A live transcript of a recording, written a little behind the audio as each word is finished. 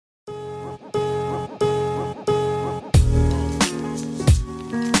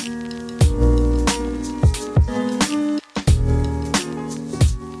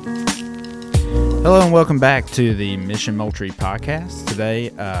Hello and welcome back to the Mission Moultrie podcast. Today,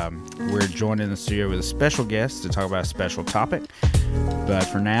 we're joined in the studio with a special guest to talk about a special topic. But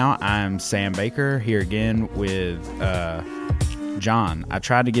for now, I'm Sam Baker here again with John. I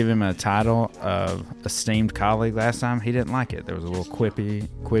tried to give him a title of esteemed colleague last time. He didn't like it. There was a little quippy.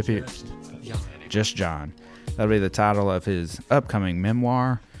 Just John. That'll be the title of his upcoming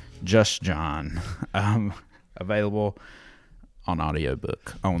memoir, Just John. Available on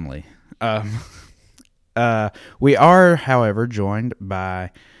audiobook only. We are, however, joined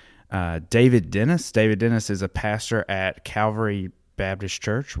by David Dennis. David Dennis is a pastor at Calvary Baptist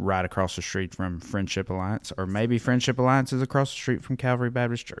Church right across the street from Friendship Alliance, or maybe Friendship Alliance is across the street from Calvary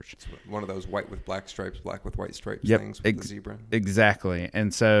Baptist Church. It's one of those white with black stripes, black with white stripes things with the zebra. Exactly.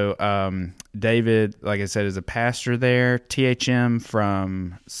 And so David, like I said, is a pastor there, THM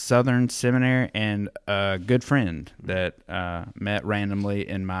from Southern Seminary, and a good friend that met randomly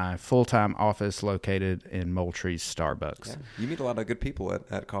in my full-time office located in Moultrie's Starbucks. Yeah. You meet a lot of good people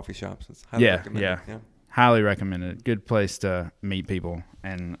at coffee shops. It's highly recommended. Yeah. Highly recommended. Good place to meet people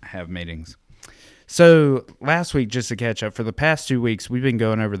and have meetings. So last week, just to catch up, for the past 2 weeks, we've been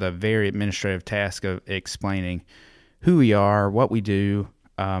going over the very administrative task of explaining who we are, what we do,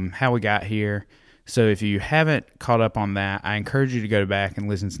 how we got here. So if you haven't caught up on that, I encourage you to go back and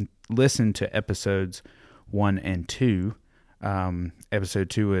listen to episodes 1 and 2. Episode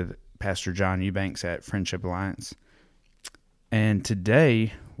 2 with Pastor John Eubanks at Friendship Alliance. And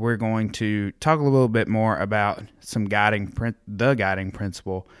today we're going to talk a little bit more about the guiding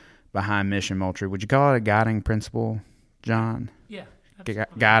principle behind Mission Moultrie. Would you call it a guiding principle, John? Yeah.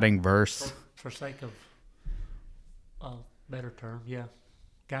 Guiding verse? For sake of a better term, yeah.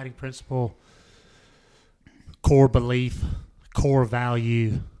 Guiding principle, core belief, core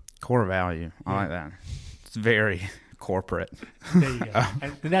value. Core value. I like that. It's very corporate. There you go.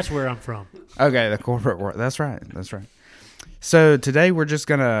 And that's where I'm from. Okay, the corporate world. That's right. So today we're just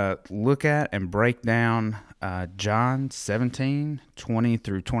going to look at and break down John 17:20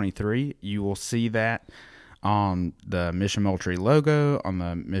 through 23. You will see that on the Mission Moultrie logo, on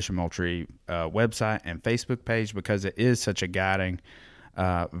the Mission Moultrie website and Facebook page, because it is such a guiding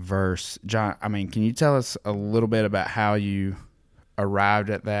verse. John, can you tell us a little bit about how you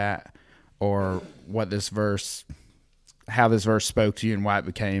arrived at that, or how this verse spoke to you and why it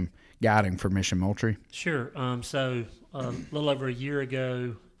became guiding for Mission Moultrie? Sure. So a little over a year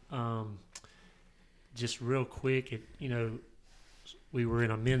ago, just real quick, we were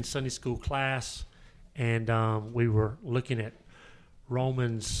in a men's Sunday school class, and we were looking at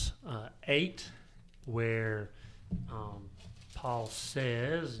Romans 8, where Paul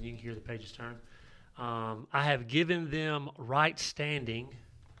says, and you can hear the pages turn, I have given them right standing,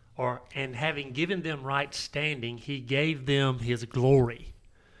 and having given them right standing, he gave them his glory.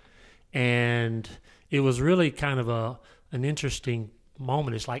 And it was really kind of an interesting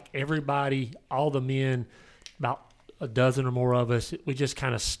moment. It's like everybody, all the men, about a dozen or more of us, we just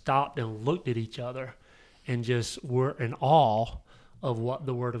kind of stopped and looked at each other and just were in awe of what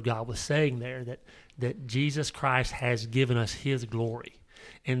the Word of God was saying there, that Jesus Christ has given us his glory.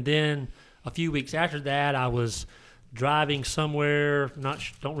 And then a few weeks after that, I was driving somewhere,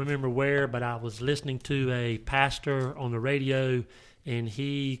 don't remember where, but I was listening to a pastor on the radio, and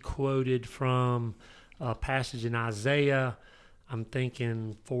he quoted from a passage in Isaiah, I'm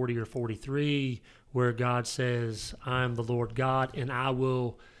thinking 40 or 43, where God says, I am the Lord God, and I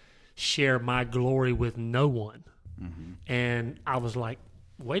will share my glory with no one. Mm-hmm. And I was like,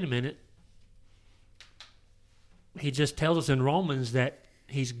 wait a minute. He just tells us in Romans that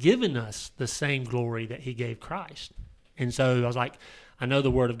he's given us the same glory that he gave Christ. And so I was like, I know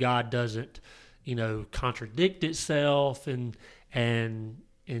the Word of God doesn't, contradict itself, and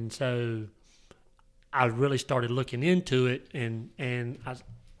so I really started looking into it, and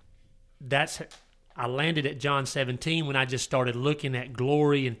I landed at John 17 when I just started looking at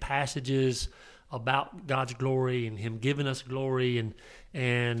glory and passages about God's glory and him giving us glory,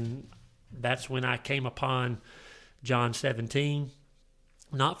 and that's when I came upon John 17.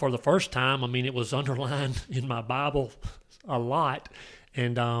 Not for the first time. It was underlined in my Bible a lot,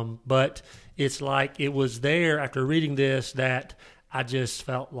 but it's like it was there after reading this that I just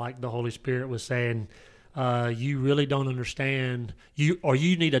felt like the Holy Spirit was saying, you really don't understand, you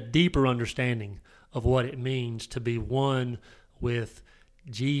need a deeper understanding of what it means to be one with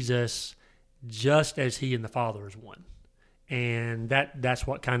Jesus, just as he and the Father is one. And that's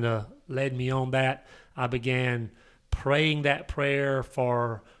what kind of led me on that. I began praying that prayer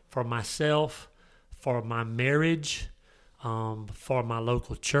for myself, for my marriage, for my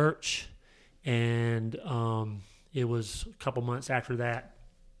local church, and it was a couple months after that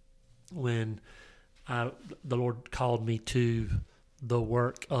when the Lord called me to the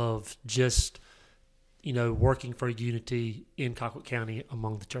work of just, working for unity in Colquitt County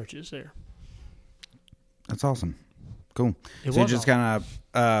among the churches there. That's awesome. Cool. So you just kind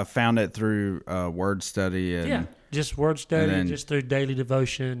of found it through word study and just word study, and just through daily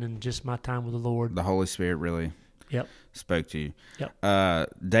devotion and just my time with the Lord. The Holy Spirit really spoke to you.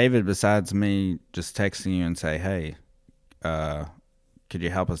 Yep. David, besides me just texting you and say, hey, could you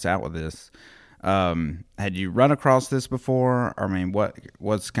help us out with this? Had you run across this before? I mean,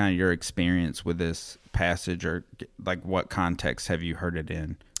 what's kind of your experience with this passage, or like what context have you heard it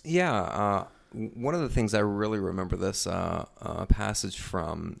in? Yeah. One of the things I really remember this passage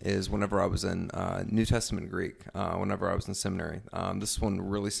from is whenever I was in New Testament Greek, whenever I was in seminary. This one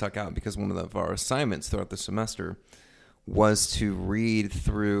really stuck out because one of our assignments throughout the semester was to read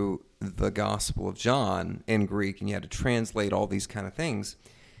through the Gospel of John in Greek, and you had to translate all these kind of things.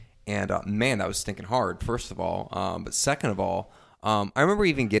 And man, that was stinking hard, first of all. But second of all, I remember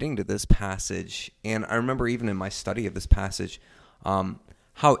even getting to this passage, and I remember even in my study of this passage,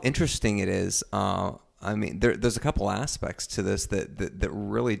 how interesting it is. I mean, there's a couple aspects to this that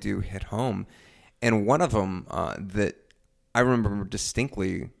really do hit home. And one of them that I remember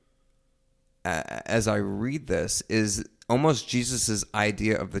distinctly as I read this is almost Jesus's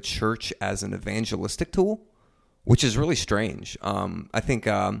idea of the church as an evangelistic tool, which is really strange. I think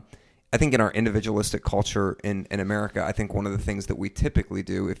in our individualistic culture in America, I think one of the things that we typically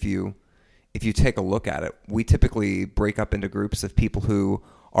do, if you take a look at it, we typically break up into groups of people who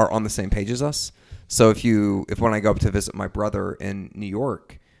are on the same page as us. So if when I go up to visit my brother in New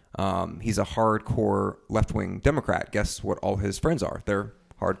York, he's a hardcore left-wing Democrat. Guess what all his friends are? They're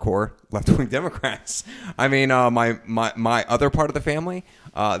hardcore left-wing Democrats. I mean, my other part of the family,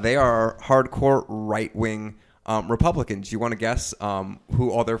 they are hardcore right-wing Republicans. You want to guess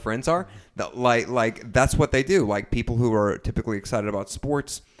who all their friends are? Like that's what they do. Like people who are typically excited about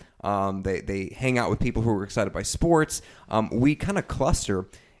sports. They hang out with people who are excited by sports. We kind of cluster.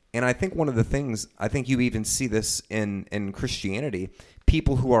 And I think one of the things, I think you even see this in Christianity,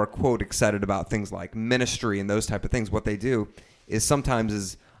 people who are, quote, excited about things like ministry and those type of things, what they do is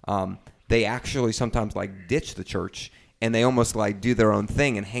sometimes they actually sometimes like ditch the church and they almost like do their own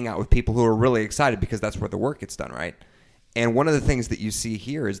thing and hang out with people who are really excited because that's where the work gets done, right? And one of the things that you see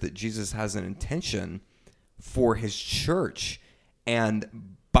here is that Jesus has an intention for his church,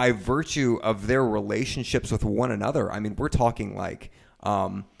 and by virtue of their relationships with one another, I mean, we're talking like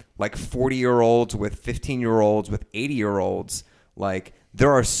 40-year-olds with 15-year-olds with 80-year-olds. Like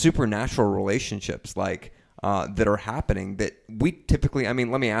there are supernatural relationships like that are happening that we typically, I mean,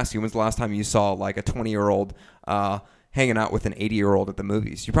 let me ask you, when's the last time you saw like a 20-year-old hanging out with an 80-year-old at the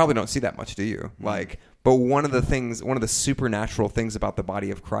movies? You probably don't see that much, do you? Like, but one of the supernatural things about the body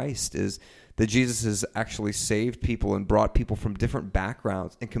of Christ is that Jesus has actually saved people and brought people from different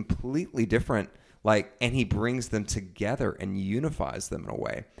backgrounds and completely different, and he brings them together and unifies them in a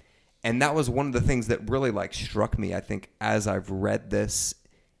way. And that was one of the things that really struck me, I think, as I've read this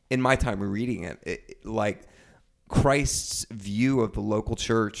in my time reading it, Christ's view of the local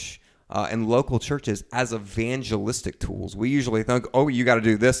church and local churches as evangelistic tools. We usually think, oh, you got to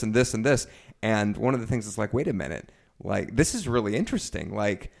do this and this and this. And one of the things is wait a minute, this is really interesting.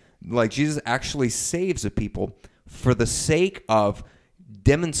 Like Jesus actually saves a people for the sake of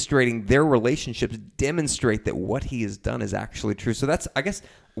demonstrating their relationships, demonstrate that what he has done is actually true. So that's, I guess,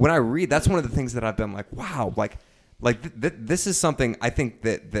 when I read, that's one of the things that I've been wow, this is something I think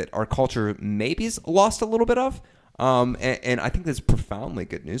that our culture maybe is lost a little bit of. And I think that's profoundly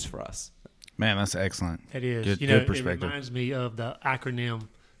good news for us. Man, that's excellent. It is. Good perspective. It reminds me of the acronym.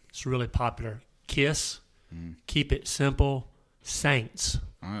 It's really popular. KISS. Keep it simple. Saints.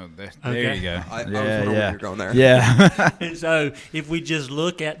 Oh, there you go. I was wondering where you're going there. Yeah. And so if we just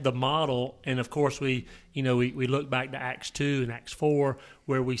look at the model, and of course we look back to Acts 2 and Acts 4,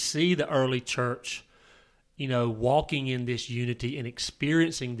 where we see the early church, walking in this unity and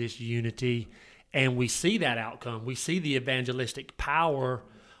experiencing this unity, and we see that outcome. We see the evangelistic power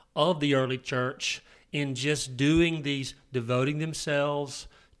of the early church in just doing these, devoting themselves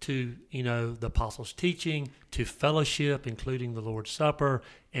to, the apostles' teaching, to fellowship, including the Lord's Supper,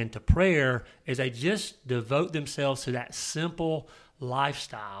 and to prayer, as they just devote themselves to that simple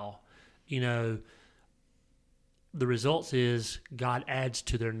lifestyle. The results is God adds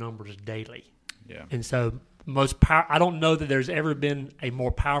to their numbers daily. Yeah. And so I don't know that there's ever been a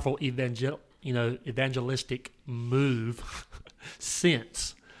more powerful evangelistic move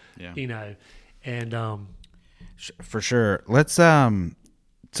since. Yeah. And for sure. Let's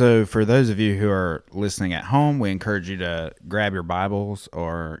So for those of you who are listening at home, we encourage you to grab your Bibles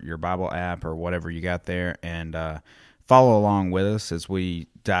or your Bible app or whatever you got there and follow along with us as we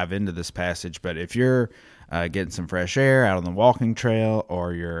dive into this passage. But if you're getting some fresh air out on the walking trail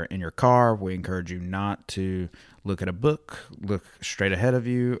or you're in your car, we encourage you not to look at a book, look straight ahead of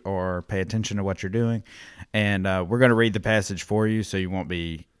you, or pay attention to what you're doing. And we're going to read the passage for you so you won't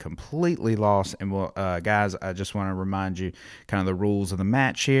be completely lost. And we'll, guys, I just want to remind you kind of the rules of the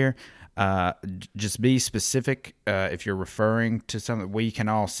match here. Just be specific. If you're referring to something, we can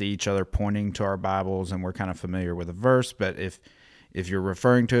all see each other pointing to our Bibles and we're kind of familiar with a verse. But if you're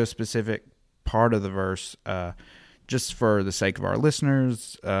referring to a specific part of the verse, just for the sake of our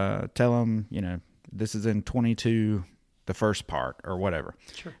listeners, tell them, this is in 22, the first part, or whatever.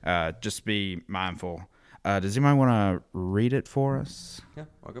 Sure. Just be mindful. Does anybody want to read it for us? Yeah,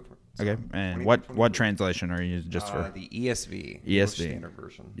 I'll go for it. Okay, and what translation are you using just for? The ESV. ESV. Standard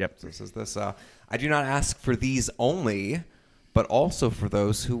Version. Yep. So it says this, I do not ask for these only, but also for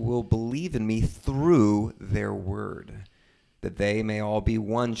those who will believe in me through their word, that they may all be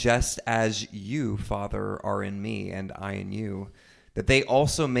one, just as you, Father, are in me and I in you, that they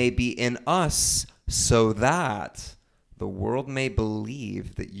also may be in us, so that the world may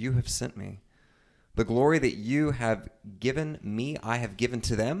believe that you have sent me. The glory that you have given me, I have given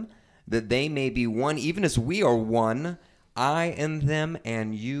to them, that they may be one, even as we are one, I in them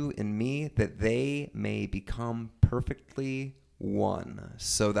and you in me, that they may become perfectly one,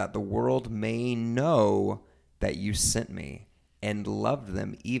 so that the world may know that you sent me and loved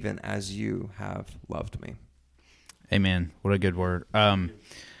them even as you have loved me. Amen. What a good word.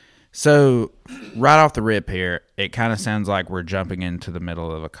 So right off the rip here, it kind of sounds like we're jumping into the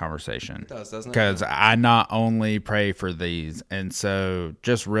middle of a conversation. It does, doesn't it? Because I not only pray for these, and so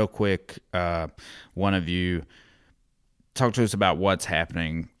just real quick, one of you talk to us about what's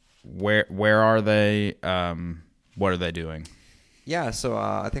happening. Where are they? What are they doing? Yeah, so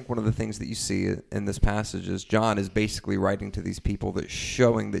I think one of the things that you see in this passage is John is basically writing to these people that's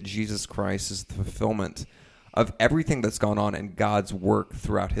showing that Jesus Christ is the fulfillment of everything that's gone on in God's work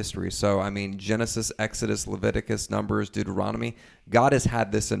throughout history. So, I mean, Genesis, Exodus, Leviticus, Numbers, Deuteronomy, God has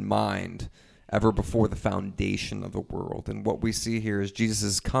had this in mind ever before the foundation of the world. And what we see here is Jesus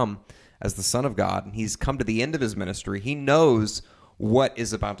has come as the Son of God, and he's come to the end of his ministry. He knows what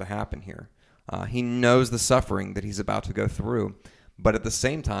is about to happen here. He knows the suffering that he's about to go through. But at the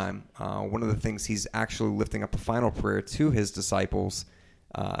same time, one of the things he's actually lifting up a final prayer to his disciples,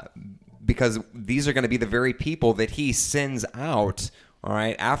 because these are going to be the very people that he sends out, all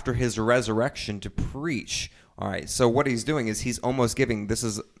right, after his resurrection to preach. All right, so what he's doing is he's almost giving, this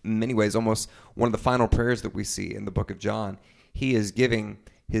is in many ways almost one of the final prayers that we see in the book of John. He is giving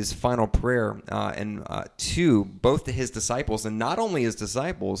his final prayer to both to his disciples, and not only his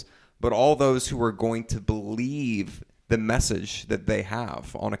disciples, but all those who are going to believe the message that they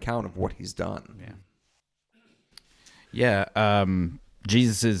have on account of what he's done. Yeah.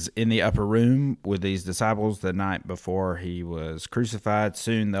 Jesus is in the upper room with these disciples the night before he was crucified.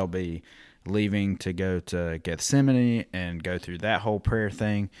 Soon they'll be leaving to go to Gethsemane and go through that whole prayer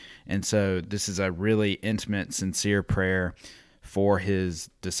thing. And so this is a really intimate, sincere prayer for his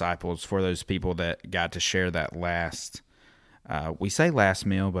disciples, for those people that got to share that last, we say last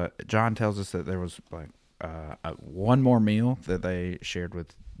meal, but John tells us that there was like one more meal that they shared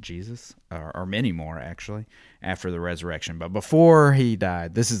with Jesus, or many more actually, after the resurrection. But before he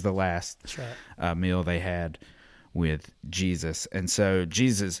died, this is the last meal they had with Jesus. And so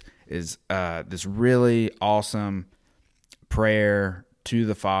Jesus is this really awesome prayer to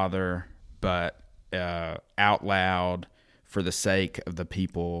the Father, but out loud for the sake of the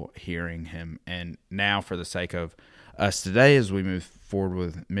people hearing him, and now for the sake of us today as we move forward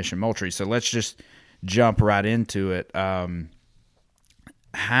with Mission Moultrie. So let's just jump right into it.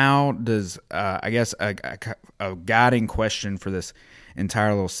 How does, I guess, a guiding question for this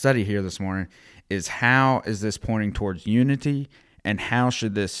entire little study here this morning is, how is this pointing towards unity, and how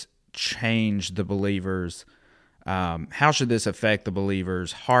should this change the believers? How should this affect the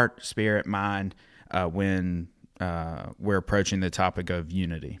believer's heart, spirit, mind when we're approaching the topic of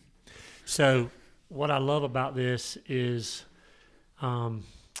unity? So what I love about this is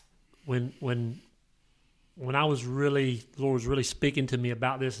when I was really, the Lord was really speaking to me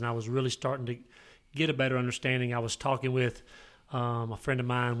about this, and I was really starting to get a better understanding. I was talking with a friend of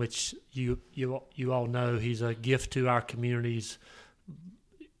mine, which you all know. He's a gift to our communities,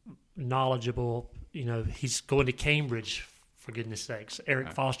 knowledgeable. You know, he's going to Cambridge, for goodness sakes.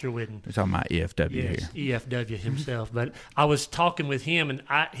 Eric Foster Whidden. We're talking about EFW yes, here. EFW himself. But I was talking with him, and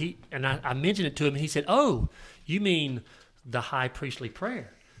I mentioned it to him, and he said, "Oh, you mean the high priestly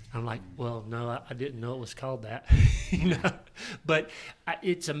prayer?" I'm like, well, no, I didn't know it was called that. But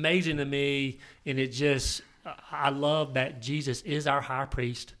it's amazing to me, and I love that Jesus is our high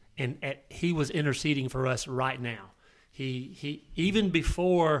priest, and he was interceding for us right now. He even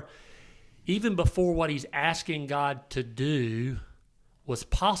before what he's asking God to do was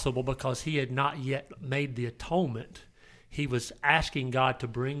possible, because he had not yet made the atonement. He was asking God to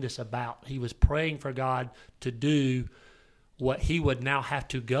bring this about. He was praying for God to do what he would now have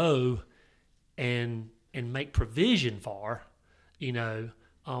to go and make provision for,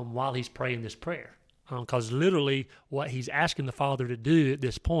 while he's praying this prayer. Because literally what he's asking the Father to do at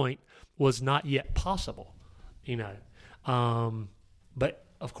this point was not yet possible, But,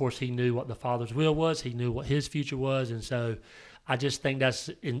 of course, he knew what the Father's will was. He knew what his future was. And so I just think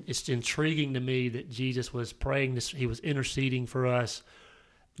it's intriguing to me that Jesus was praying this. He was interceding for us,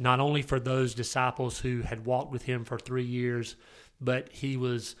 not only for those disciples who had walked with him for 3 years, but he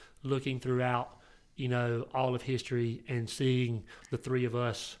was looking throughout, all of history and seeing the three of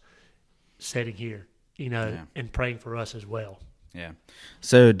us sitting here, and praying for us as well. Yeah.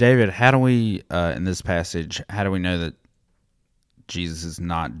 So, David, how do we, in this passage, how do we know that Jesus is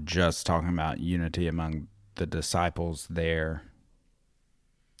not just talking about unity among the disciples there?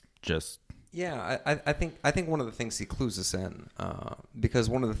 I think one of the things he clues us in, because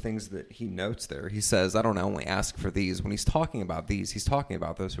one of the things that he notes there, he says, "I don't only ask for these." When he's talking about these, he's talking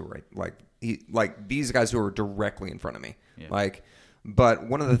about those who are like these guys who are directly in front of me. Yeah. But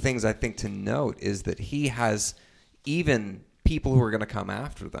one of the things I think to note is that he has even people who are going to come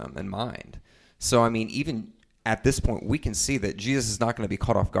after them in mind. So, I mean, even at this point, we can see that Jesus is not going to be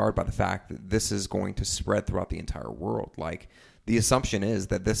caught off guard by the fact that this is going to spread throughout the entire world. The assumption is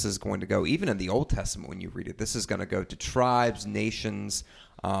that this is going to go, even in the Old Testament, when you read it, this is going to go to tribes, nations.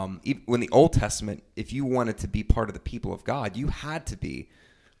 When the Old Testament, if you wanted to be part of the people of God, you had to be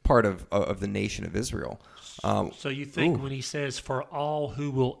part of the nation of Israel. So you think when he says, "For all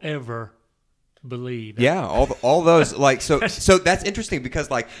who will ever believe," yeah, all those so that's interesting, because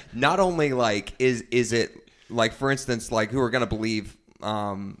not only is it for instance who are going to believe.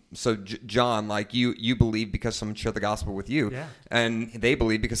 So John, you believe because someone shared the gospel with you, yeah. And they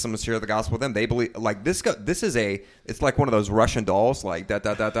believe because someone shared the gospel with them. They believe it's like one of those Russian dolls, dot dot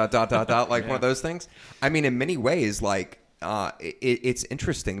dot dot dot dot dot, one of those things. I mean, in many ways, it's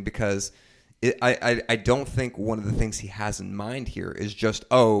interesting because I don't think one of the things he has in mind here is just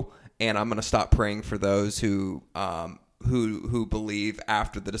and I'm going to stop praying for those who believe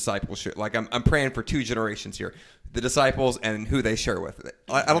after the discipleship. I'm praying for 2 generations here, the disciples and who they share with.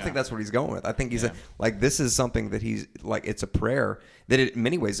 I don't think that's what he's going with. I think he's this is something that he's it's a prayer that it, in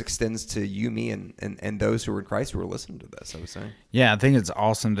many ways extends to you, me, and those who are in Christ who are listening to this, I was saying. Yeah, I think it's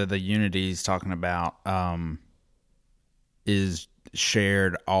awesome that the unity he's talking about is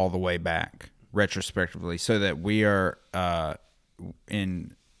shared all the way back retrospectively, so that we are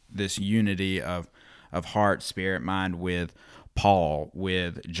in this unity of heart, spirit, mind with Paul,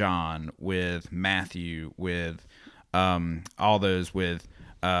 with John, with Matthew, with all those, with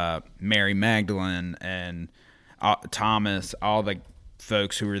Mary Magdalene and Thomas, all the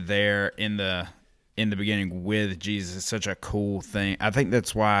folks who were there in the beginning with Jesus. It's such a cool thing. I think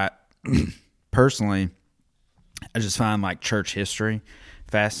that's why, personally, I just find church history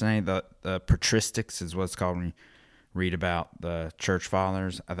fascinating. The patristics is what's called when you read about the church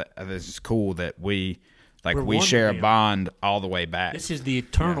fathers. I think it's cool that we share a bond all the way back. This is the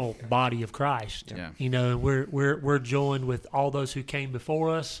eternal body of Christ. Yeah. We're joined with all those who came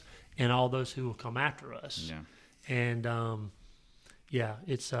before us and all those who will come after us. Yeah. And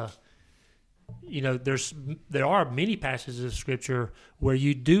it's there are many passages of Scripture where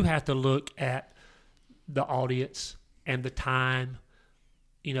you do have to look at the audience and the time,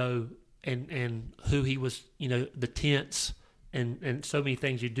 and who he was, the tense, and so many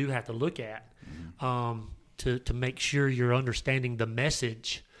things you do have to look at to make sure you're understanding the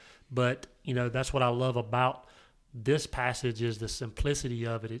message. But that's what I love about this passage is the simplicity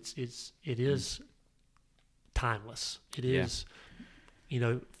of it. It is timeless. It is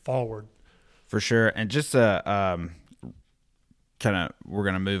forward for sure. And just kind of we're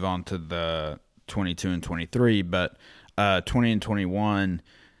going to move on to the 22 and 23, but 20 and 21.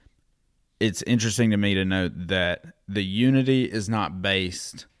 It's interesting to me to note that the unity is not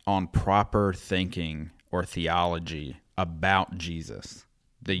based on proper thinking or theology about Jesus.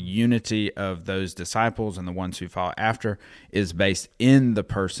 The unity of those disciples and the ones who follow after is based in the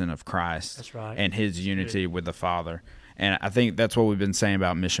person of Christ. That's right. And his unity with the Father. And I think that's what we've been saying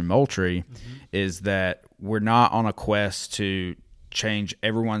about Mission Moultrie, is that we're not on a quest to change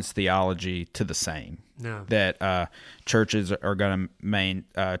everyone's theology to the same. No. that churches are going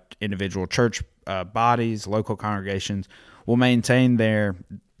to individual church bodies, local congregations will maintain their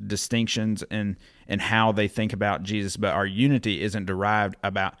distinctions in how they think about Jesus, but our unity isn't derived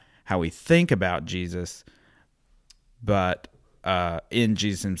about how we think about Jesus, but in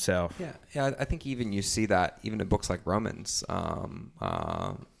Jesus himself. Yeah. I think even you see that even in books like Romans,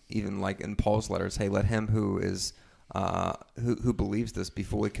 even like in Paul's letters. Hey, let him who is who believes this be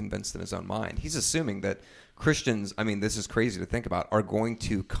fully convinced in his own mind. He's assuming that Christians, I mean, this is crazy to think about, are going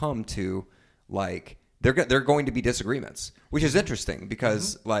to come to like they're going to be disagreements, which is interesting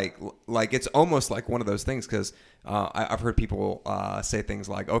because like it's almost like one of those things because I've heard people say things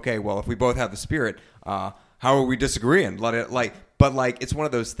like, okay, well, if we both have the Spirit, how are we disagreeing? But it's one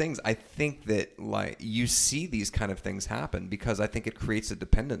of those things. I think that like you see these kind of things happen because I think it creates a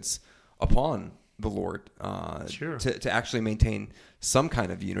dependence upon the Lord to actually maintain some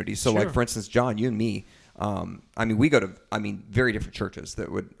kind of unity. So like, for instance, John, you and me, we go to, very different churches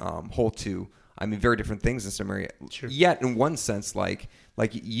that would hold to, very different things in some area. Sure. Yet in one sense, like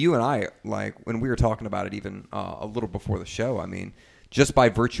you and I, like when we were talking about it even a little before the show, just by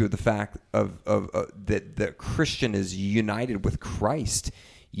virtue of the fact of that the Christian is united with Christ,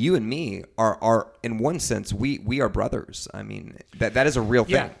 you and me are in one sense we are brothers. That is a real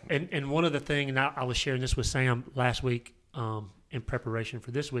thing. Yeah, and one of the things, and I was sharing this with Sam last week in preparation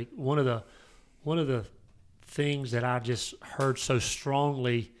for this week. One of the things that I just heard so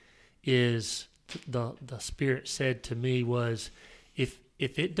strongly is the Spirit said to me was, if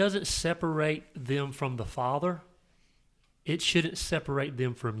it doesn't separate them from the Father, it shouldn't separate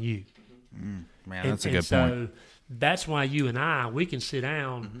them from you. Man, that's a good point. So that's why you and we can sit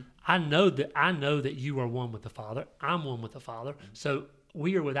down. I know that you are one with the Father. I'm one with the Father. So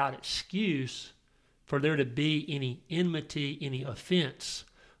we are without excuse for there to be any enmity, any offense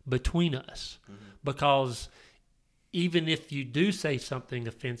between us. Because even if you do say something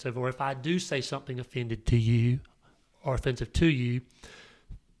offensive, or if I do say something offended to you or offensive to you,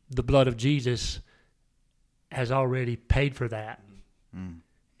 the blood of Jesus has already paid for that.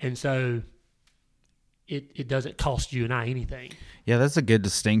 And so it doesn't cost you and I anything. Yeah, that's a good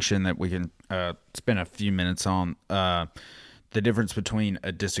distinction that we can spend a few minutes on. The difference between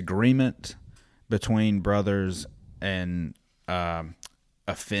a disagreement between brothers and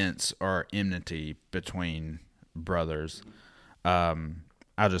offense or enmity between brothers.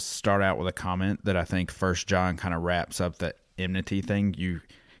 I'll just start out with a comment that I think 1 John kind of wraps up the enmity thing. You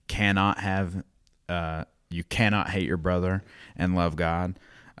cannot hate your brother and love God.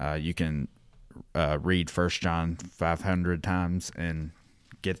 You can read 1 John 500 times and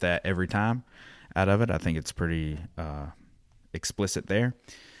get that every time out of it. I think it's pretty explicit there.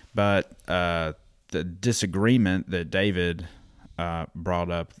 But the disagreement that David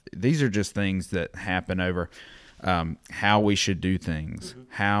brought up, these are just things that happen over how we should do things,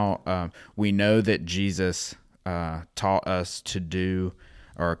 how we know that Jesus taught us to do,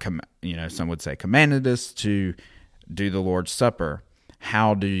 or some would say commanded us to do the Lord's Supper.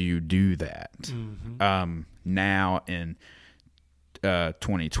 How do you do that? Now in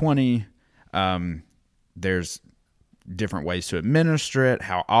 2020, there's different ways to administer it.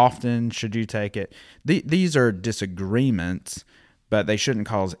 How often should you take it? These are disagreements, but they shouldn't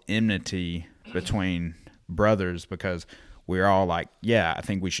cause enmity between brothers because we're all like, yeah, I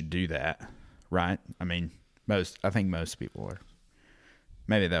think we should do that, right? I think most people are.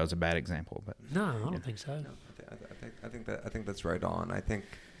 Maybe that was a bad example, but no, I don't think so. I think that's right on. I think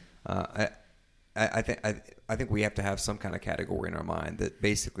I think we have to have some kind of category in our mind that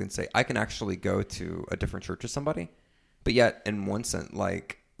basically say I can actually go to a different church as somebody, but yet in one sense,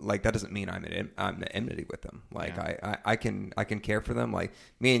 like that doesn't mean I'm in enmity with them. Like I can care for them. Like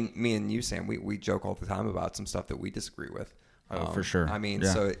me and you, Sam, we joke all the time about some stuff that we disagree with. For sure.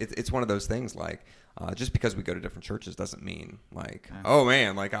 So it's one of those things like. Just because we go to different churches doesn't mean like, oh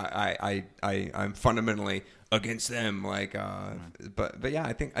man, like I'm fundamentally against them. Like, but yeah,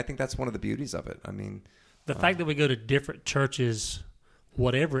 I think that's one of the beauties of it. The fact that we go to different churches,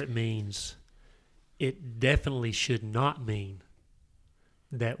 whatever it means, it definitely should not mean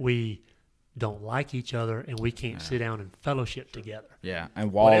that we don't like each other and we can't sit down and fellowship together. Yeah,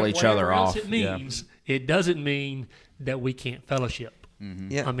 and wall each other off. It means it doesn't mean that we can't fellowship.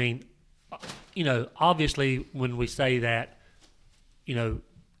 Yeah, obviously when we say that,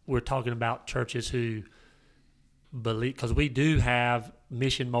 we're talking about churches who believe, because we do have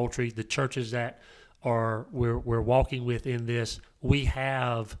Mission Moultrie, the churches that we're walking with in this, we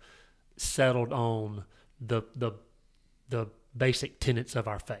have settled on the basic tenets of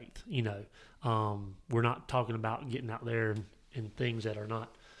our faith. We're not talking about getting out there and things that are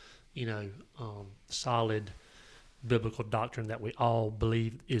not solid biblical doctrine that we all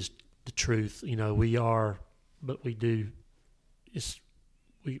believe is the truth. We are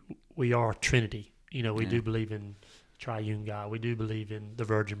Trinity. We do believe in triune God. We do believe in the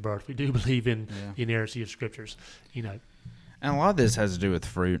virgin birth. We do believe in the inerrancy of scriptures. And a lot of this has to do with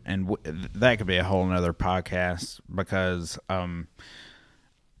fruit, and that could be a whole nother podcast because the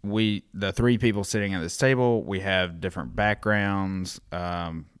three people sitting at this table, we have different backgrounds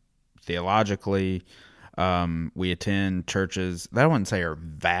theologically. We attend churches that I wouldn't say are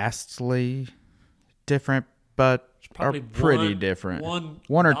vastly different, but are pretty different.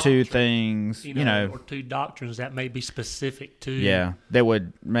 One or two things, or two doctrines that may be specific to. Yeah, that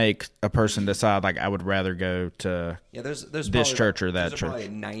would make a person decide, like, I would rather go to there's this church or that church. There's probably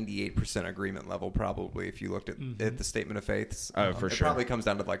a 98% agreement level, probably, if you looked at the statement of faiths. Oh, for sure. It probably comes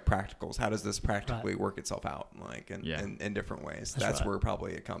down to, like, practicals. How does this practically work itself out, like, in different ways? That's where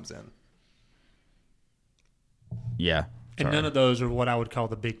probably it comes in. Yeah. And none of those are what I would call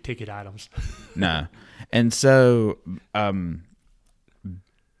the big ticket items. No. And so, man,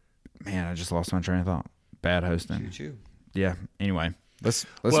 I just lost my train of thought. Bad hosting. Choo-choo. Yeah. Anyway, let's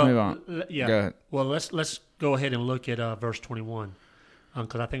move on. Yeah. Go ahead. Well, let's go ahead and look at verse 21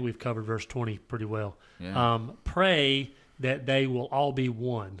 because I think we've covered verse 20 pretty well. Yeah. Pray that they will all be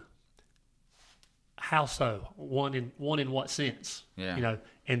one. How so? One in what sense? Yeah.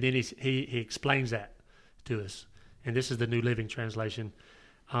 And then he explains that to us. And this is the New Living Translation.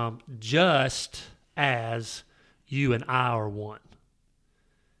 Just as you and I are one.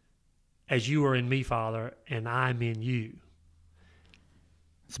 As you are in me, Father, and I'm in you.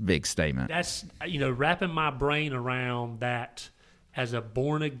 It's a big statement. That's, wrapping my brain around that as a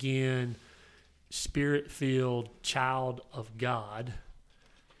born-again, spirit-filled child of God.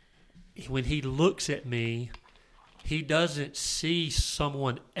 When he looks at me, he doesn't see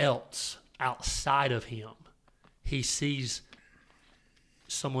someone else outside of him. He sees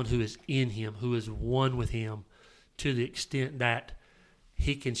someone who is in him, who is one with him, to the extent that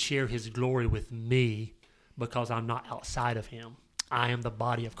he can share his glory with me because I'm not outside of him. I am the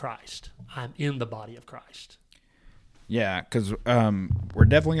body of Christ. I'm in the body of Christ. Yeah, because we're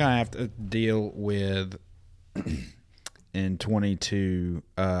definitely going to have to deal with, in 22,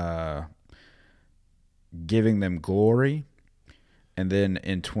 giving them glory. And then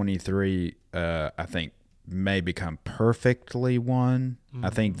in 23, I think, may become perfectly one. I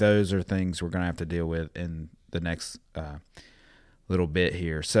think those are things we're going to have to deal with in the next little bit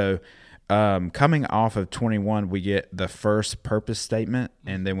here. So coming off of 21, we get the first purpose statement,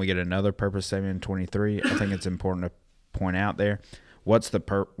 and then we get another purpose statement in 23. I think it's important to point out there, what's the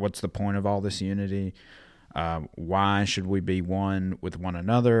point of all this unity? Why should we be one with one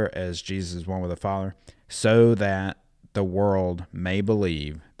another as Jesus is one with the Father? So that the world may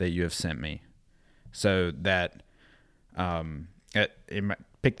believe that you have sent me. So that,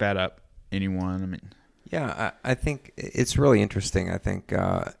 pick that up, anyone. Yeah, I think it's really interesting. I think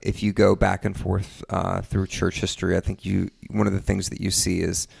if you go back and forth through church history, I think one of the things that you see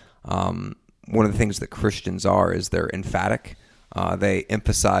is one of the things that Christians are is they're emphatic. They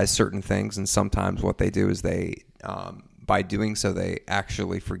emphasize certain things, and sometimes what they do is they, by doing so, they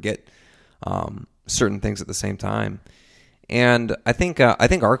actually forget certain things at the same time. And I think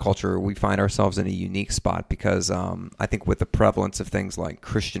our culture, we find ourselves in a unique spot because I think with the prevalence of things like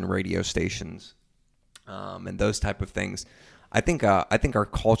Christian radio stations and those type of things, I think our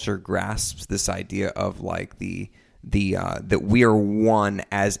culture grasps this idea of like that we are one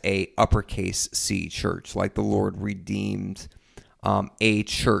as a uppercase C church, like the Lord redeemed a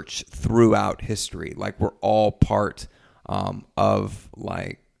church throughout history, like we're all part of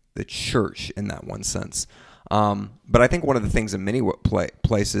like the church in that one sense. But I think one of the things in many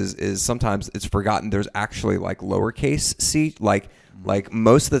places is sometimes it's forgotten there's actually like lowercase c. Like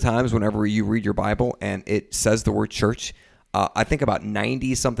most of the times whenever you read your Bible and it says the word church, I think about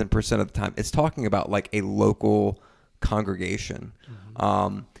 90-something% of the time it's talking about like a local congregation.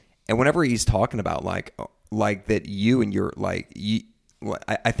 And whenever he's talking about like that you and your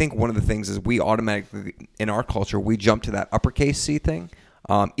I think one of the things is we automatically in our culture we jump to that uppercase C thing.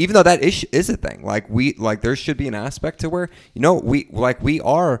 Even though that is a thing, there should be an aspect to where we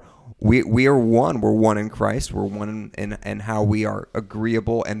are one. We're one in Christ. We're one in how we are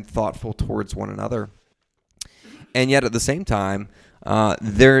agreeable and thoughtful towards one another. And yet at the same time,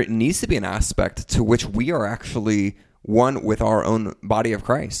 there needs to be an aspect to which we are actually one with our own body of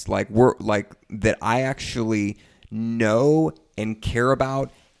Christ. Like we're like that. I actually know and care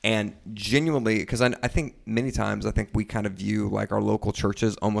about. And genuinely, because I think many times, we kind of view like our local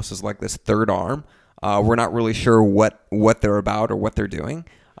churches almost as like this third arm. We're not really sure what they're about or what they're doing.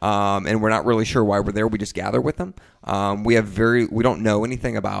 and we're not really sure why we're there. We just gather with them. We don't know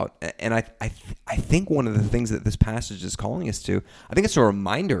anything about, and I think one of the things that this passage is calling us to, I think it's a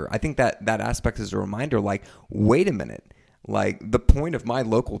reminder. I think that aspect is a reminder. Like, wait a minute. Like, the point of my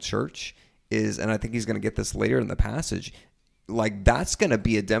local church is, and I think he's going to get this later in the passage, like, that's going to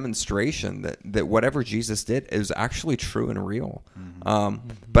be a demonstration that whatever Jesus did is actually true and real.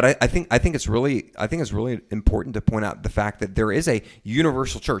 But I think it's really important to point out the fact that there is a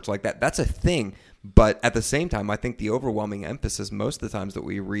universal church like that. That's a thing. But at the same time, I think the overwhelming emphasis most of the times that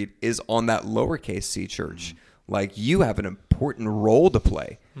we read is on that lowercase c church. Like, you have an important role to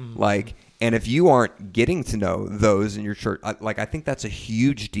play. Like, and if you aren't getting to know those in your church, I think that's a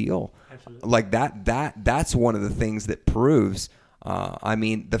huge deal. Absolutely. Like, that's one of the things that proves,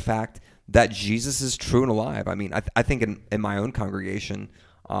 the fact that Jesus is true and alive. I mean, I think in my own congregation,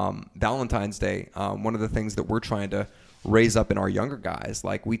 Valentine's Day, one of the things that we're trying to raise up in our younger guys,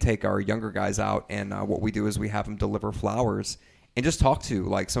 like, we take our younger guys out, and what we do is we have them deliver flowers and just talk to,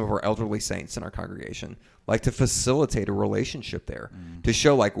 like, some of our elderly saints in our congregation, like, to facilitate a relationship there, to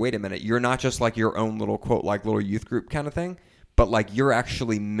show, like, wait a minute, you're not just like your own little, quote, like, little youth group kind of thing, but, like, you're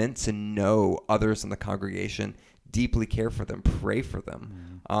actually meant to know others in the congregation, deeply care for them, pray for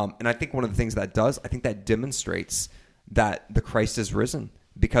them. And I think one of the things that does, I think that demonstrates that the Christ is risen,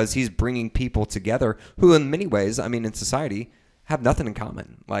 because he's bringing people together who in many ways, I mean, in society, have nothing in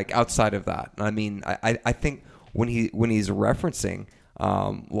common, like, outside of that. I mean, I think when he's referencing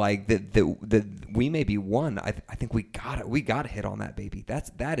like that we may be one, I think we got to hit on that, baby.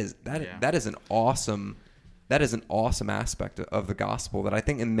 That is an awesome aspect of the gospel that I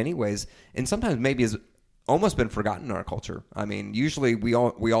think in many ways, and sometimes maybe has almost been forgotten in our culture. I mean, usually we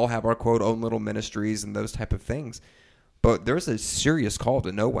all have our, quote, own little ministries and those type of things, but there's a serious call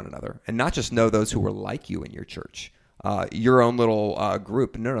to know one another, and not just know those who are like you in your church. Your own little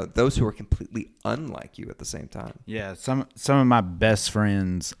group. No, those who are completely unlike you at the same time. Yeah, some of my best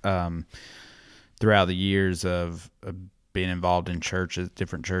friends throughout the years of being involved in churches,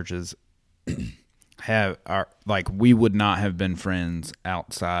 different churches, we would not have been friends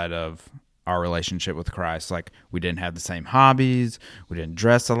outside of our relationship with Christ. Like, we didn't have the same hobbies, we didn't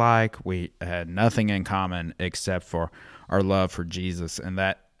dress alike, we had nothing in common except for our love for Jesus, and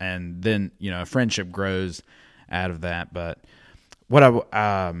then a friendship grows out of that. But what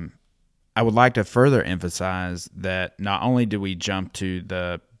I would like to further emphasize that not only do we jump to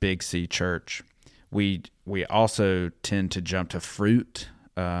the Big C church, we also tend to jump to fruit,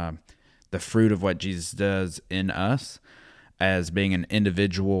 the fruit of what Jesus does in us as being an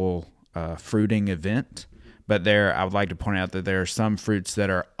individual fruiting event. But I would like to point out that there are some fruits that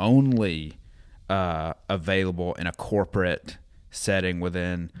are only available in a corporate setting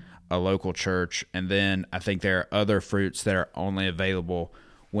within a local church, and then I think there are other fruits that are only available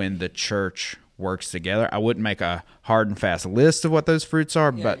when the church works together. I wouldn't make a hard and fast list of what those fruits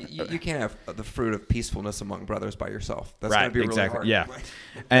are, but you can't have the fruit of peacefulness among brothers by yourself. That's right, going to be exactly, really hard.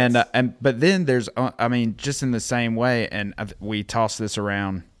 Yeah. and but then there's, just in the same way, and we tossed this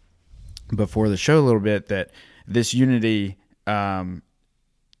around before the show a little bit, that this unity, and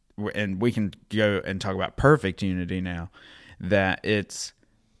we can go and talk about perfect unity now, that it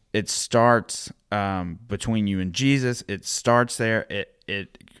starts between you and Jesus. It starts there.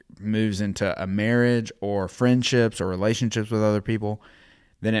 It moves into a marriage or friendships or relationships with other people.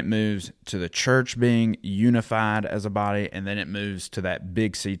 Then it moves to the church being unified as a body, and then it moves to that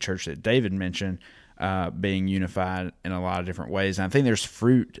Big C church that David mentioned, being unified in a lot of different ways. And I think there's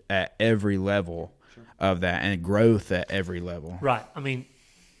fruit at every level of that, and growth at every level. Right. I mean,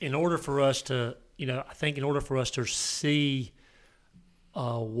 in order for us to, I think in order for us to see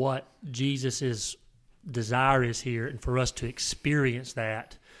what Jesus' desire is here, and for us to experience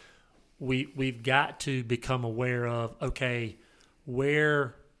that, we've got to become aware of, okay,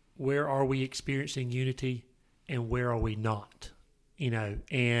 where are we experiencing unity and where are we not?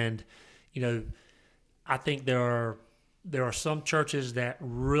 And I think there are some churches that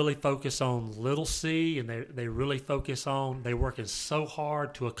really focus on little c, and they really focus on, they're working so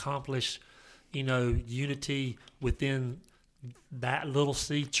hard to accomplish unity within that little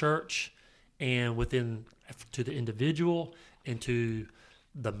c church, and within to the individual and to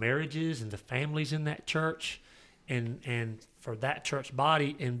the marriages and the families in that church, and for that church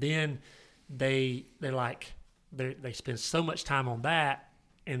body. And then they spend so much time on that,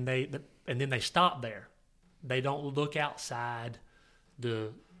 and then they stop there. They don't look outside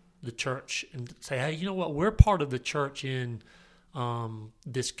the church and say, hey, you know what? We're part of the church in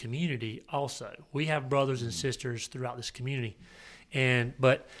this community also. We have brothers and sisters throughout this community.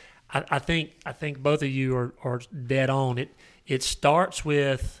 But I think both of you are dead on. it starts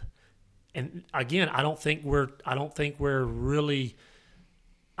with, and again, I don't think we're really.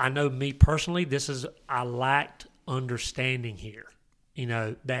 I know me personally, I lacked understanding here.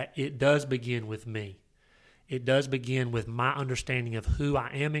 That it does begin with me. It does begin with my understanding of who I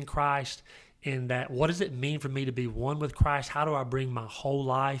am in Christ, and that what does it mean for me to be one with Christ? How do I bring my whole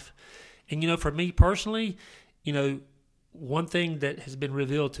life? And for me personally, one thing that has been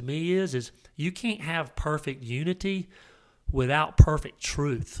revealed to me is you can't have perfect unity without perfect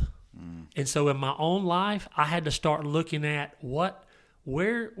truth. And so in my own life, I had to start looking at where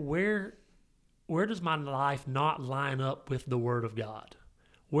does my life not line up with the Word of God?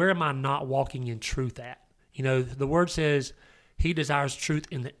 Where am I not walking in truth at? The Word says He desires truth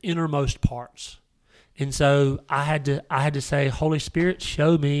in the innermost parts. And so I had to say, Holy Spirit,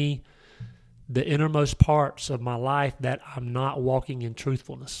 show me the innermost parts of my life that I'm not walking in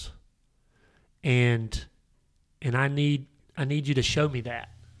truthfulness. And I need you to show me that.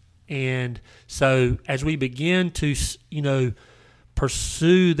 And so as we begin to,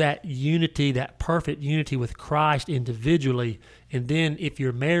 pursue that unity, that perfect unity with Christ individually, and then if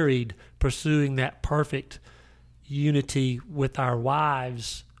you're married, pursuing that perfect unity with our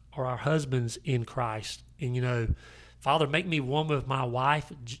wives or our husbands in Christ. And, Father, make me one with my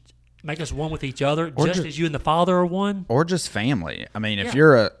wife, make us one with each other, just as you and the Father are one. Or just family. I mean, if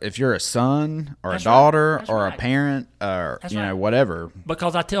you're a son or That's a daughter right. or a parent or That's right. whatever.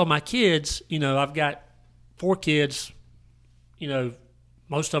 Because I tell my kids, I've got 4 kids,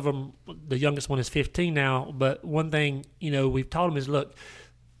 most of them, the youngest one is 15 now, but one thing, we've taught them is, look,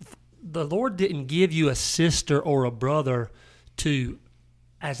 the Lord didn't give you a sister or a brother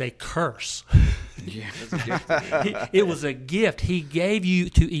as a curse. Yeah, it's a gift. It was a gift. He gave you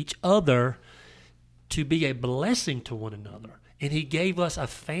to each other to be a blessing to one another. And He gave us a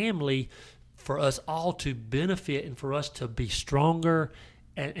family for us all to benefit and for us to be stronger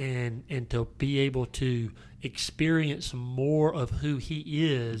and to be able to experience more of who He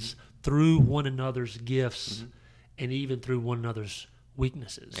is through one another's gifts and even through one another's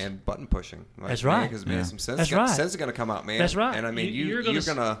weaknesses. And button pushing. That's right. Because, man, some sense, That's right. sense is going to come out, man. That's right. And, I mean, You're you're gonna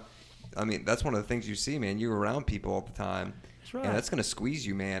going to... I mean, that's one of the things you see, man. You're around people all the time. That's right. And that's going to squeeze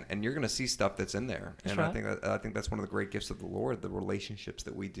you, man. And you're going to see stuff that's in there. That's and right. I think that's one of the great gifts of the Lord, the relationships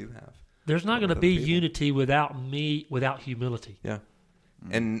that we do have. There's not going to with be other people. unity without humility. Yeah.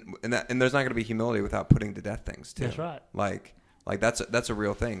 And there's not going to be humility without putting to death things too. That's right. Like that's a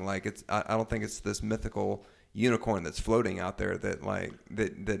real thing. Like I don't think it's this mythical unicorn that's floating out there that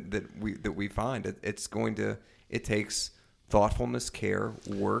we find. It takes thoughtfulness, care,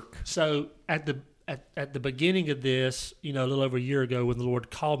 work. So at the beginning of this, a little over a year ago, when the Lord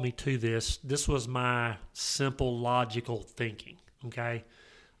called me to this was my simple logical thinking. Okay.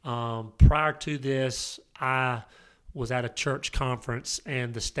 Prior to this, I was at a church conference,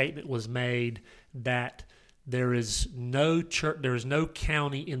 and the statement was made that there is no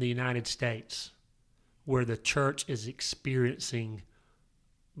county in the United States where the church is experiencing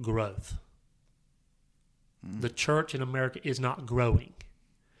growth. The church in America is not growing.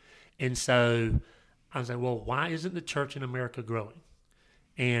 And so I was like, well, why isn't the church in America growing?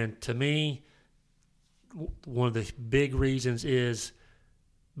 And to me, one of the big reasons is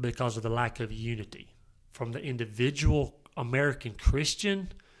because of the lack of unity from the individual American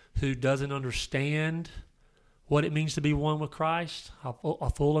Christian who doesn't understand what it means to be one with Christ, a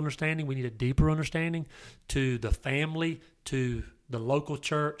full understanding. We need a deeper understanding, to the family, to the local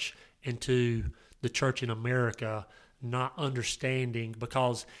church, and to the church in America not understanding.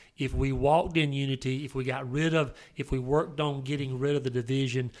 Because if we walked in unity, if we worked on getting rid of the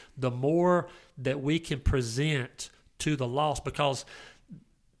division, the more that we can present to the lost. Because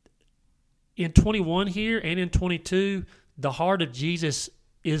in 21 here and in 22, the heart of Jesus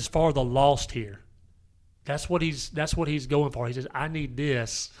is for the lost here. That's what he's going for. He says, I need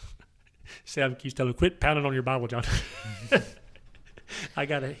this. Sam keeps telling him, quit pounding on your Bible, John. I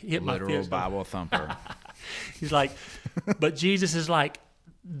got to hit my Literal fist. Bible thumper. He's like, but Jesus is like,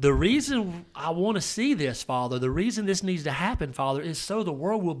 the reason I want to see this, Father, the reason this needs to happen, Father, is so the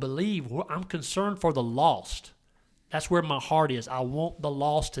world will believe. I'm concerned for the lost. That's where my heart is. I want the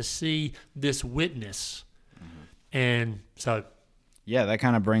lost to see this witness. Mm-hmm. And so. Yeah, that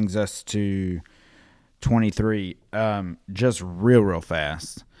kind of brings us to 23. Just real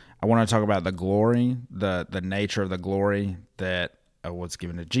fast. I want to talk about the glory, the nature of the glory that was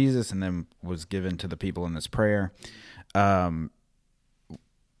given to Jesus and then was given to the people in this prayer.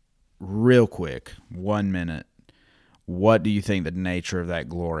 Real quick, 1 minute. What do you think the nature of that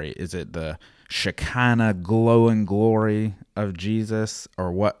glory? Is it the Shekinah glowing glory of Jesus,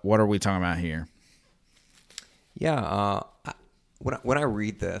 or what are we talking about here? Yeah, when I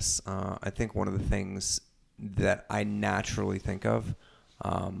read this, I think one of the things that I naturally think of,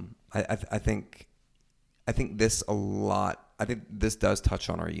 I think this a lot. I think this does touch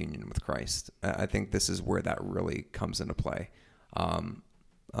on our union with Christ. I think this is where that really comes into play.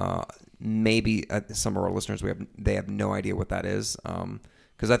 Maybe some of our listeners, they have no idea what that is.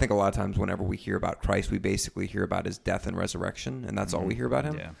 Because I think a lot of times whenever we hear about Christ, we basically hear about his death and resurrection, and that's all we hear about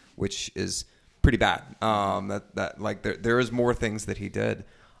him, which is pretty bad. There is more things that he did.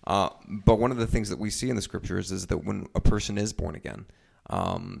 But one of the things that we see in the scriptures is that when a person is born again,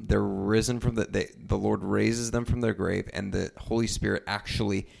 they're risen from the Lord raises them from their grave, and the Holy Spirit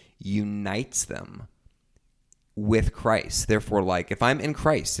actually unites them with Christ. Therefore, like if I'm in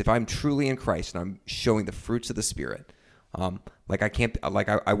Christ, if I'm truly in Christ and I'm showing the fruits of the Spirit, I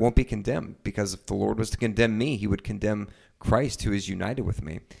won't be condemned, because if the Lord was to condemn me, he would condemn Christ who is united with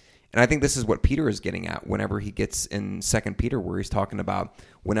me. And I think this is what Peter is getting at whenever he gets in 2 Peter, where he's talking about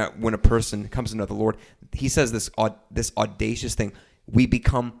when a person comes to know the Lord, he says this audacious thing: we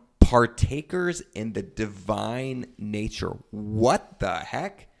become partakers in the divine nature. What the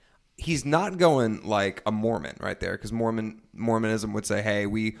heck? He's not going like a Mormon right there, because Mormonism would say, hey,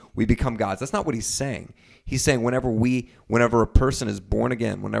 we become gods. That's not what he's saying. He's saying whenever a person is born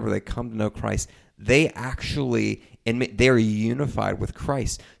again, whenever they come to know Christ, they actually admit they are unified with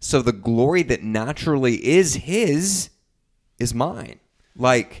Christ. So the glory that naturally is his is mine.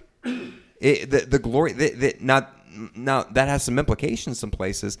 Like the glory that not. Now that has some implications some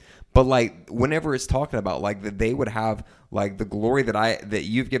places, but like whenever it's talking about like that they would have like the glory that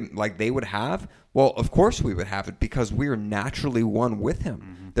you've given, like they would have, well, of course we would have it, because we are naturally one with him.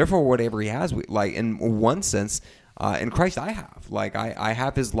 Mm-hmm. Therefore, whatever he has, we, like in one sense, in Christ I have. Like I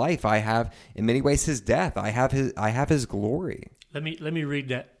have his life. I have in many ways his death. I have his glory. Let me read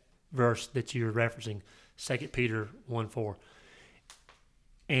that verse that you're referencing, 2 Peter 1:4.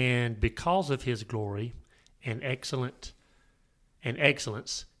 And because of his glory and excellence,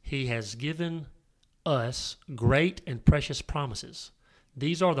 he has given us great and precious promises.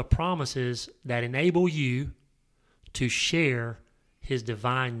 These are the promises that enable you to share his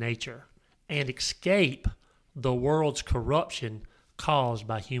divine nature and escape the world's corruption caused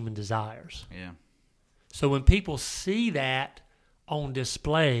by human desires. Yeah. So when people see that on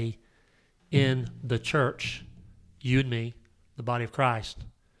display in the church, you and me, the body of Christ,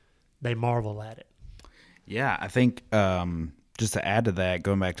 they marvel at it. Yeah, I think just to add to that,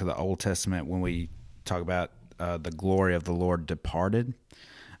 going back to the Old Testament, when we talk about the glory of the Lord departed,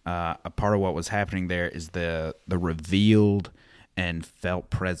 a part of what was happening there is the revealed and felt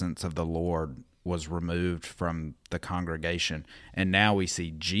presence of the Lord was removed from the congregation. And now we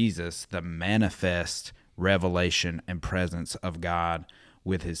see Jesus, the manifest revelation and presence of God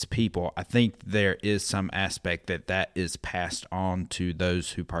with his people. I think there is some aspect that is passed on to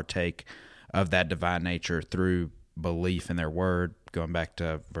those who partake of that divine nature through belief in their word, going back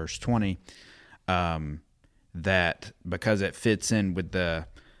to verse 20, that because it fits in with the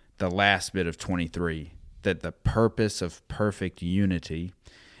last bit of 23, that the purpose of perfect unity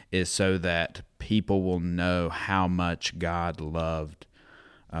is so that people will know how much God loved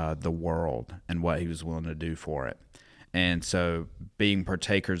the world and what he was willing to do for it. And so being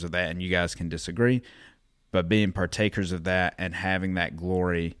partakers of that, and you guys can disagree, but being partakers of that and having that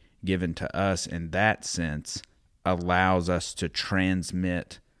glory given to us in that sense allows us to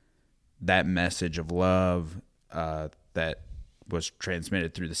transmit that message of love that was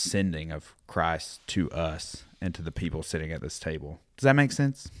transmitted through the sending of Christ to us and to the people sitting at this table. Does that make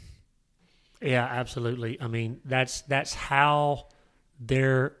sense? Yeah, absolutely. I mean, that's how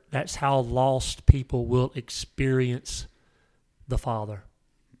lost people will experience the Father.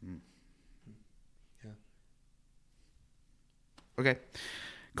 Yeah. Okay.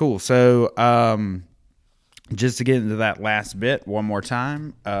 Cool. So, just to get into that last bit one more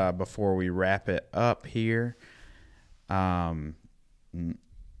time before we wrap it up here. So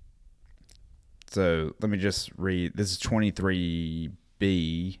let me just read. This is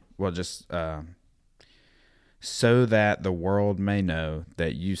 23b. Well, just so that the world may know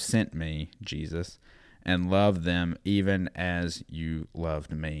that you sent me, Jesus, and loved them even as you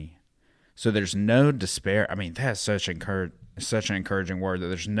loved me. So there's no despair. I mean, that's such an encouraging word, that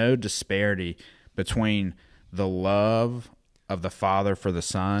there's no disparity between the love of the Father for the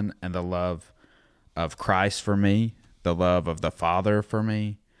Son and the love of Christ for me, the love of the Father for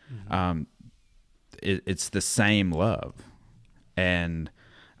me. Mm-hmm. It's the same love. And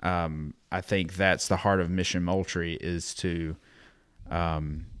I think that's the heart of Mission Moultrie, is to,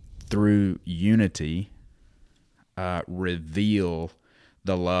 through unity, reveal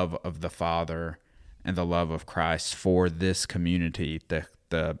the love of the Father and the love of Christ for this community,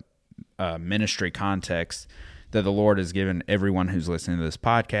 the ministry context that the Lord has given everyone who's listening to this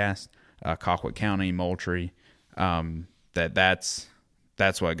podcast, Colquitt County, Moultrie, that's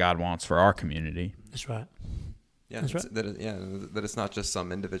what God wants for our community. That's right. Yeah, That's right. That it's not just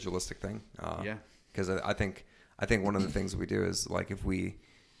some individualistic thing. Because I think one of the things we do is like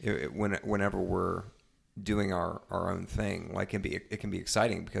whenever we're doing our own thing, like it can be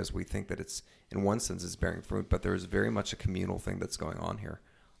exciting because we think that it's in one sense it's bearing fruit, but there's very much a communal thing that's going on here.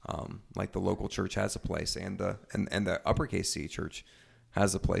 Like the local church has a place, and the uppercase C church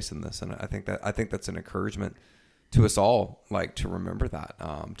has a place in this, and I think that's an encouragement to us all, like to remember that,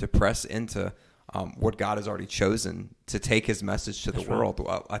 to press into what God has already chosen to take His message to the world.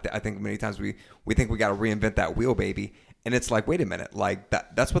 I think many times we think we got to reinvent that wheel, baby, and it's like, wait a minute, like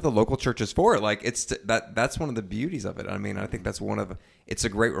that's what the local church is for. Like that's one of the beauties of it. I mean, I think it's a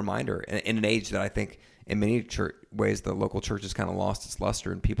great reminder in an age that I think in many ways the local church has kind of lost its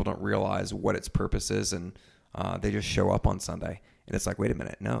luster, and people don't realize what its purpose is, and they just show up on Sunday, and it's like, wait a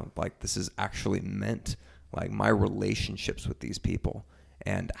minute, no, like this is actually meant like my relationships with these people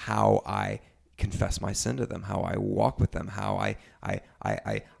and how I confess my sin to them, how I walk with them, how I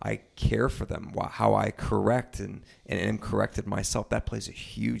care for them, how I correct and am corrected myself. That plays a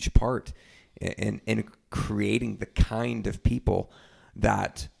huge part in creating the kind of people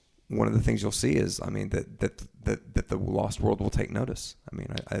that one of the things you'll see is, I mean, that the lost world will take notice. I mean,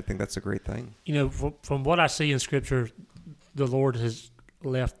 I think that's a great thing. You know, from what I see in Scripture, the Lord has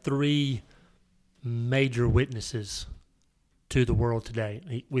left 3 major witnesses to the world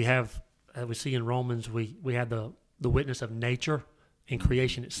today. We have, as we see in Romans, we have the witness of nature and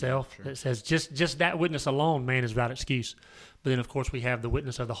creation itself. Sure. It says just that witness alone, man is without excuse. But then, of course, we have the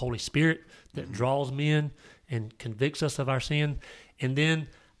witness of the Holy Spirit that draws men and convicts us of our sin. And then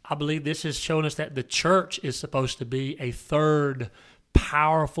I believe this is showing us that the church is supposed to be a 3rd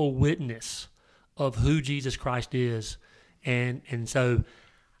powerful witness of who Jesus Christ is. And so,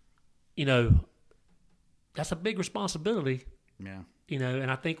 you know, that's a big responsibility. Yeah. You know, and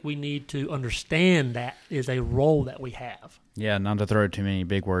I think we need to understand that is a role that we have. Yeah, not to throw too many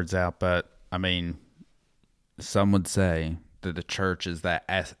big words out, but I mean, some would say that the church is that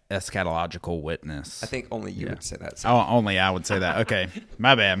eschatological witness. I think only you would say that. So. Oh, only I would say that. Okay,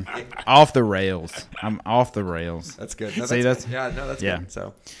 my bad. Off the rails. I'm off the rails. That's good. No, See, that's good.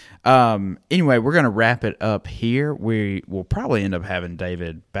 So, anyway, we're gonna wrap it up here. We will probably end up having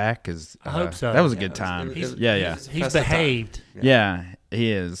David back because I hope so. That was a good time. He's behaved. Yeah,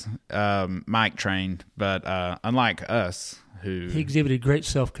 he is. Mic trained, but unlike us, he exhibited great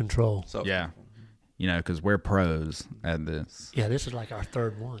self-control. Yeah. You know, because we're pros at this. Yeah, this is like our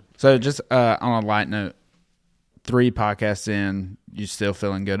 3rd one. So just on a light note, 3 podcasts in, you still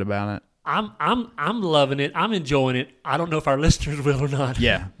feeling good about it? I'm loving it. I'm enjoying it. I don't know if our listeners will or not.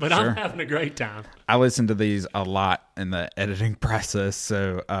 Yeah, but sure. I'm having a great time. I listen to these a lot in the editing process,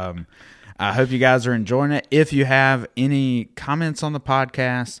 so I hope you guys are enjoying it. If you have any comments on the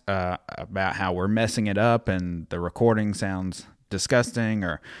podcast about how we're messing it up and the recording sounds disgusting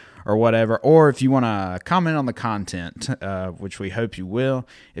or whatever, or if you want to comment on the content, which we hope you will,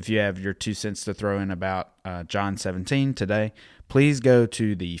 if you have your 2 cents to throw in about John 17 today, please go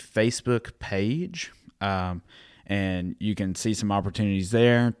to the Facebook page, and you can see some opportunities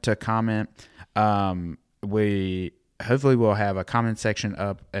there to comment. We hopefully will have a comment section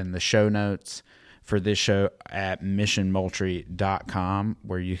up in the show notes for this show at missionmoultrie.com,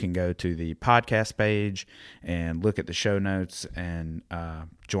 where you can go to the podcast page and look at the show notes and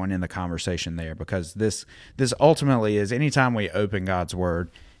join in the conversation there, because this ultimately is, anytime we open God's Word,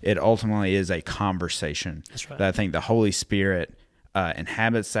 it ultimately is a conversation. That's right. That I think the Holy Spirit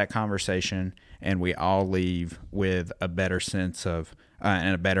inhabits that conversation, and we all leave with a better sense of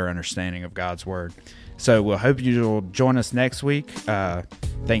and a better understanding of God's Word. So we'll hope you'll join us next week.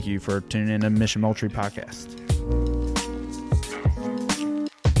 Thank you for tuning in to Mission Moultrie Podcast.